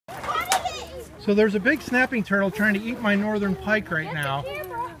So there's a big snapping turtle trying to eat my northern pike right now.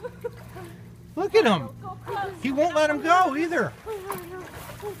 Look at him. He won't let him go either. Mama,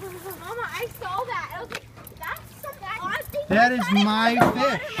 I saw that. I was like, that's some odd thing. That is my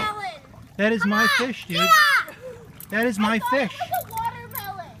fish. That is my fish, dude. That is my fish. It was a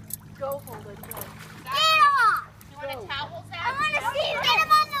watermelon. Go hold it. Go. Get off! You want a towel, Zach? I want to see. Get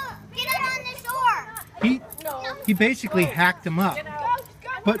him on the shore. He basically hacked him up.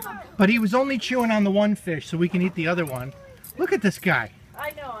 But he was only chewing on the one fish, so we can eat the other one. Look at this guy.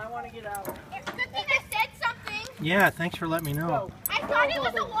 I know. I want to get out. It's a good thing I said something. Yeah, thanks for letting me know. Go. I thought it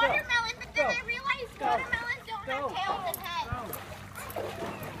was a watermelon, but then I realized watermelons don't have tails and heads.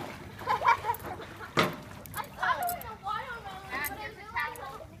 I thought it was a watermelon, but I realized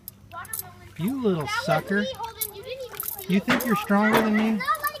watermelons. You little sucker. Me, Holden, you didn't even see You it. think you're stronger than me? No,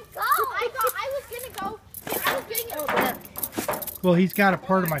 let it go. I thought I was going to go. I was getting it there. Well, he's got a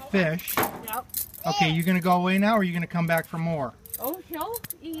part of my fish. Yep. Okay, you gonna go away now, or are you gonna come back for more? Oh, he'll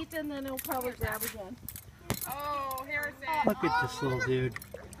eat and then he'll probably grab again. Oh, Harrison. Look at this little dude.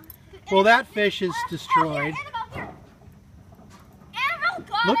 Well, that fish is destroyed.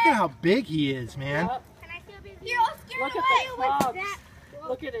 Look at how big he is, man. Yep. Look Look at the claws.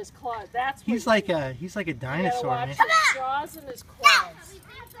 Look at his claws. That's He's like a dinosaur, man. His jaws and his claws.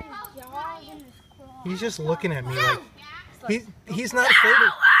 He's just looking at me like he's not afraid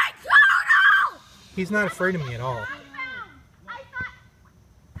of. He's not afraid of me at all.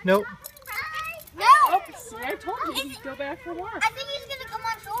 Nope. No! Oh, see, I told you he'd go back for more. I think he's going to come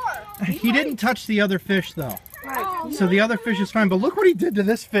on shore. He didn't touch the other fish though. Right. So the other fish is fine. But look what he did to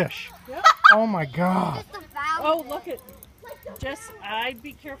this fish. Yep. Oh my God. Oh, look at. Just, I'd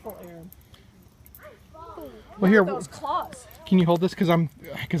be careful, Aaron. Well, here, Those claws. can you hold this because I'm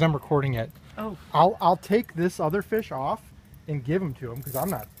recording it. Oh. I'll take this other fish off and give him to him because I'm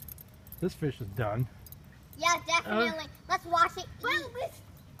not. This fish is done. Yeah, definitely. Let's wash it. Oh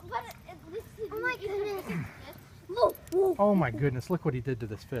my goodness. Oh my goodness! Look what he did to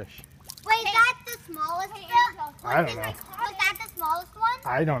this fish. Wait, is that the smallest fish? I don't know. Was that the smallest one?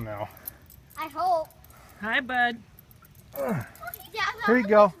 I don't know. I hope. Hi, bud. Yeah, Here you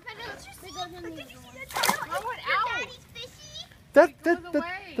go.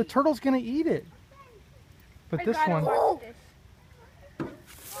 The turtle's gonna eat it. But this one,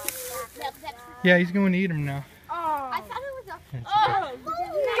 yeah, he's going to eat him now. I thought it was a... Oh,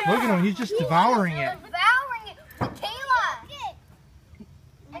 Look at him! He's just devouring it. Devouring it with Kayla.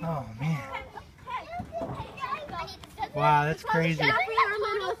 Oh man! Wow, that's crazy. Do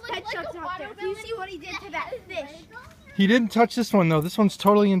you see what he did to that fish? He didn't touch this one though. This one's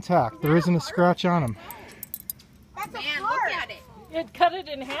totally intact. There isn't a scratch on him. That's a look at it. it cut it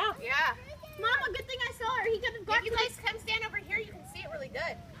in half. Yeah. Mama, good thing I saw her. He could have got. If you guys come stand over here, you can see it really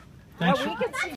good. Thanks Oh, for- we can see